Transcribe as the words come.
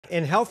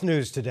In health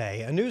news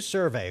today, a new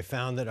survey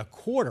found that a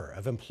quarter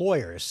of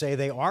employers say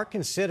they are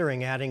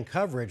considering adding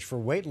coverage for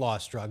weight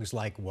loss drugs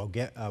like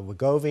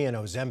Wegovy and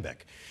Ozempic.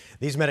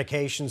 These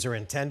medications are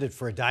intended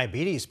for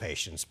diabetes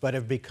patients, but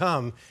have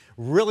become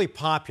really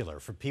popular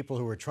for people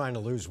who are trying to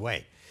lose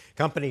weight.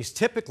 Companies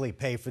typically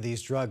pay for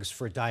these drugs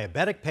for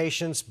diabetic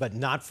patients, but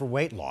not for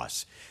weight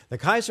loss. The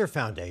Kaiser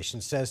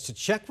Foundation says to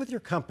check with your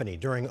company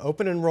during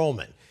open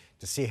enrollment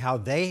to see how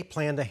they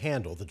plan to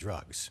handle the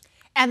drugs.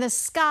 And the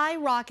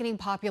skyrocketing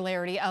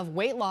popularity of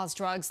weight loss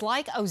drugs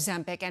like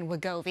Ozempic and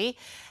Wegovy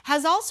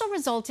has also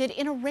resulted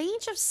in a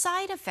range of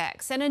side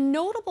effects, and a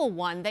notable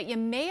one that you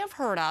may have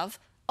heard of: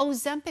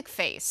 Ozempic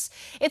face.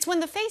 It's when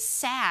the face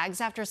sags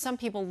after some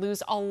people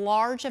lose a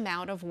large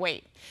amount of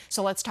weight.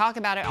 So let's talk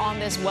about it on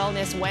this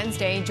Wellness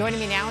Wednesday. Joining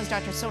me now is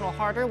Dr. Sonal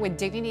Haerter with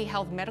Dignity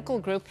Health Medical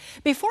Group.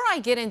 Before I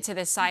get into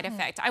this side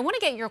effect, I want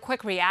to get your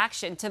quick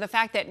reaction to the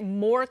fact that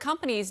more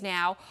companies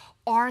now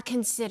are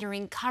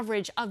considering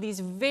coverage of these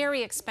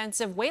very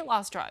expensive weight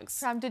loss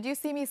drugs. Did you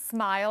see me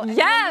smile? And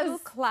Yes! a little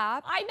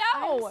clap. I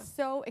know. I'm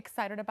so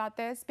excited about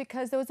this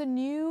because there was a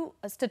new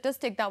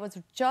statistic that was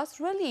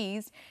just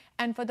released,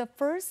 and for the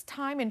first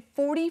time in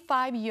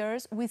 45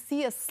 years, we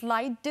see a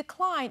slight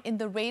decline in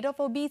the rate of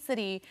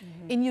obesity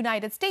in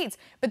United States.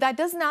 But that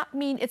does not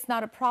mean it's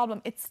not a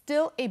problem. It's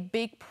still a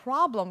big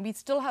problem. We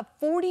still have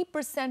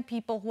 40%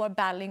 people who are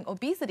battling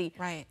obesity.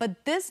 Right.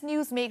 But this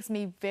news makes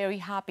me very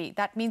happy.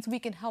 That means we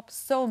can help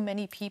so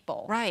many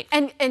people. Right.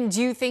 And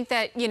do you think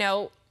that,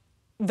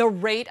 the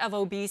rate of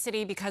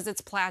obesity, because it's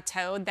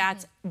plateaued,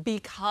 that's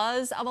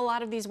because of a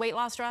lot of these weight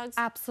loss drugs?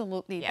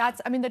 Absolutely. Yeah.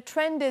 The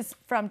trend is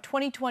from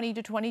 2020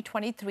 to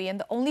 2023, and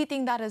the only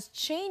thing that has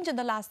changed in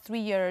the last 3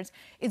 years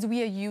is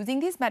we are using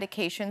these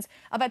medications.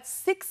 About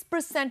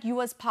 6%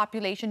 US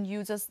population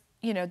uses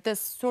this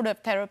sort of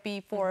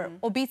therapy for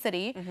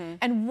obesity,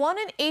 and 1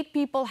 in 8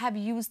 people have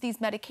used these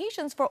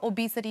medications for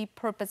obesity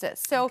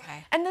purposes. So,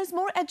 and there's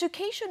more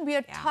education. We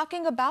are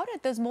talking about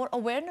it. There's more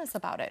awareness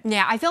about it.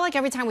 Yeah, I feel like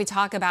every time we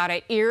talk about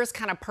it, ears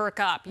kind of perk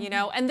up,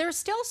 and there's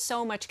still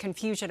so much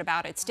confusion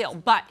about it still.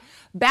 But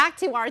back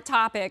to our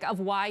topic of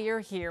why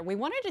you're here, we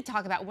wanted to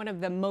talk about one of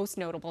the most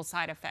notable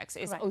side effects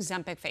is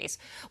Ozempic face.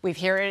 We've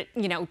heard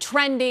it,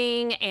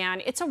 trending,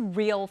 and it's a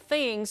real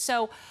thing.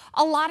 So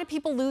a lot of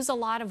people lose a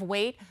lot of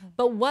weight.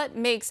 But what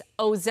makes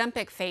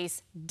Ozempic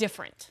face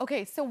different?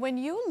 Okay, so when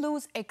you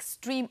lose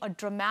extreme or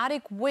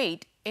dramatic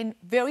weight in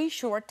very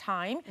short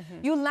time,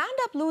 you land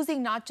up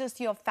losing not just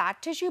your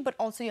fat tissue, but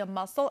also your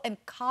muscle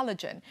and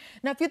collagen.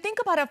 Now, if you think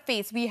about our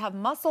face, we have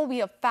muscle, we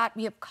have fat,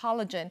 we have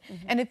collagen.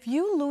 And if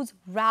you lose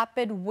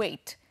rapid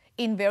weight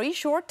in very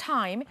short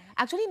time,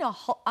 actually in an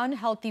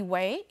unhealthy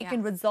way, it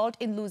can result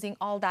in losing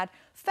all that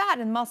fat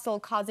and muscle,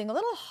 causing a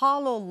little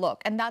hollow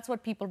look, and that's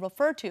what people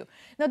refer to.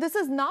 Now, this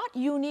is not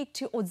unique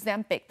to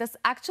Ozempic. This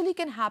actually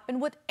can happen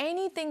with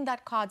anything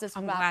that causes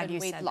rapid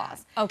weight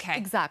loss. Okay.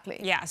 Exactly.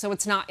 Yeah, so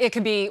it's not, it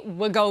could be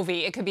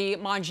Wegovy, it could be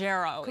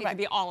Mounjaro, it could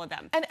be all of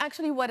them. And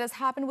actually what has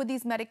happened with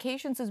these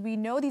medications is we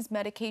know these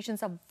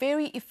medications are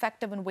very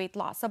effective in weight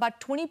loss. So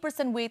about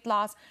 20% weight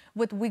loss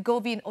with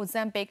Wegovy and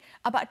Ozempic,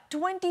 about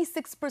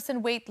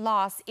 26% weight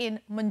loss in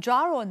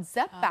Mounjaro and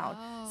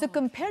Zepbound. So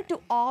compared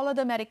to all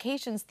other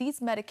medications, these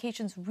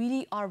medications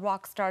really are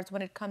rock stars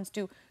when it comes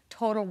to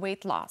total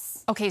weight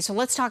loss. Okay, so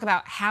let's talk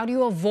about how do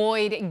you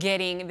avoid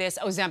getting this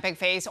Ozempic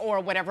face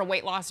or whatever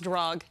weight loss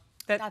drug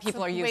that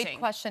people are using? That's a great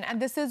question. And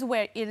this is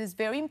where it is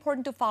very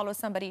important to follow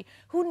somebody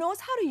who knows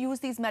how to use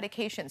these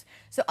medications.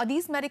 So are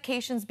these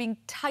medications being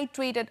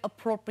titrated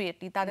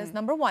appropriately? That is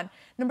number one.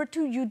 Number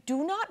two, you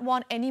do not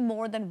want any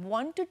more than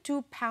 1 to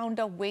 2 pounds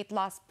of weight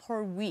loss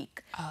per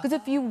week. Because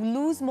if you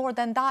lose more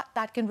than that,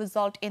 that can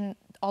result in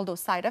all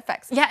those side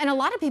effects. Yeah, and a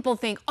lot of people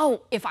think,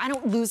 oh, if I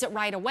don't lose it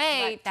right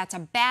away, that's a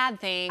bad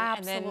thing.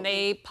 Absolutely. And then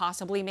they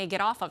possibly may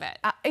get off of it.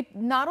 It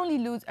not only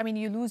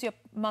you lose your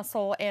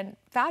muscle and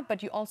fat,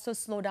 but you also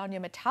slow down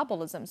your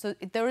metabolism. So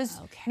there is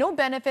no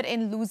benefit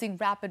in losing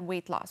rapid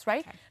weight loss,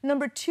 right?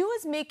 Number two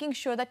is making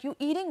sure that you're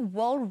eating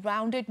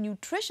well-rounded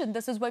nutrition.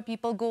 This is why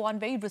people go on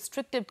very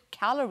restrictive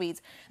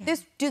calories.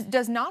 This just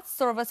does not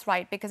serve us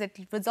right because it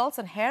results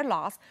in hair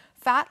loss,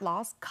 fat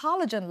loss,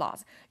 collagen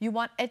loss. You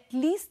want at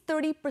least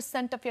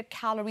 30% of your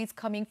calories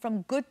coming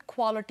from good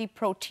quality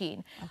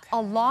protein,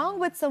 along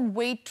with some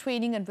weight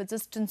training and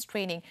resistance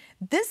training.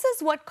 This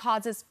is what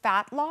causes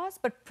fat loss,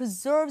 but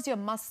preserves your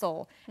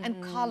muscle and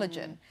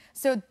collagen.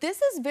 So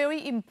this is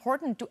very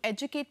important to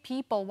educate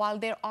people while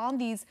they're on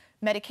these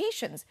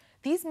medications.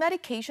 These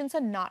medications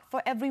are not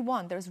for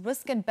everyone. There's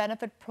risk and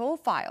benefit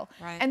profile.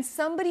 And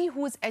somebody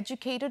who is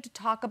educated to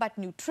talk about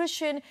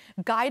nutrition,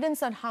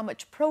 guidance on how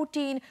much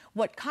protein,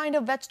 what kind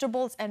of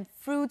vegetables and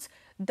fruits,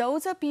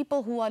 those are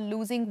people who are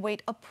losing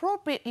weight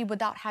appropriately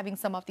without having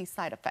some of these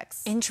side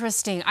effects.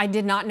 Interesting. I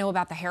did not know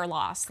about the hair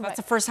loss. Correct. That's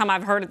the first time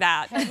I've heard of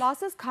that. Hair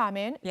loss is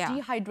common. Yeah.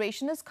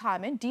 Dehydration is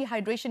common.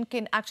 Dehydration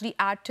can actually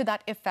add to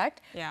that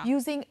effect. Yeah.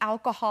 Using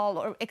alcohol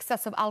or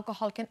excessive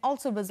alcohol can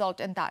also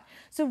result in that.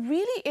 So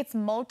really, it's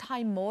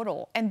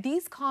multimodal, and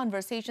these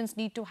conversations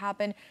need to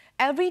happen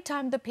every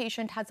time the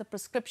patient has a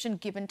prescription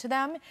given to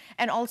them,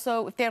 and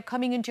also if they're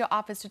coming into your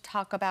office to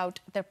talk about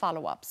their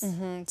follow-ups.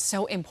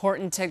 So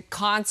important to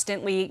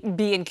constantly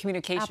be in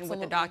communication Absolutely.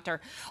 with the doctor.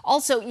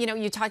 Also, you know,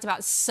 you talked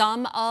about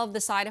some of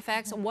the side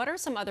effects. What are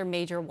some other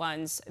major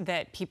ones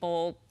that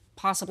people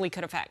possibly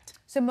could affect?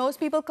 So most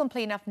people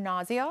complain of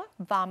nausea,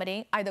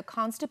 vomiting, either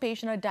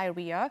constipation or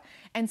diarrhea,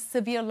 and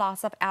severe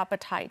loss of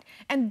appetite.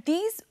 And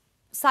these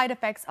side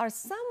effects are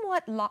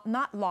somewhat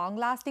not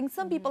long-lasting.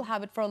 Some people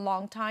have it for a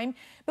long time,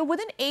 but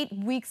within 8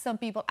 weeks, some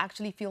people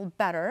actually feel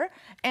better.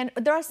 And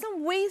there are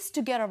some ways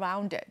to get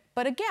around it.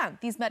 But again,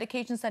 these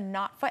medications are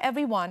not for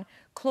everyone.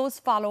 Close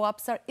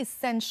follow-ups are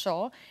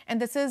essential.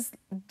 And this is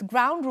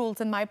ground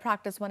rules in my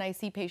practice when I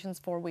see patients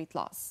for weight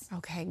loss.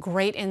 Okay,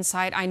 great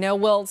insight. I know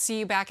we'll see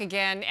you back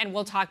again and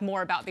we'll talk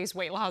more about these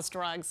weight loss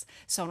drugs.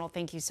 Sonal,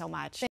 thank you so much.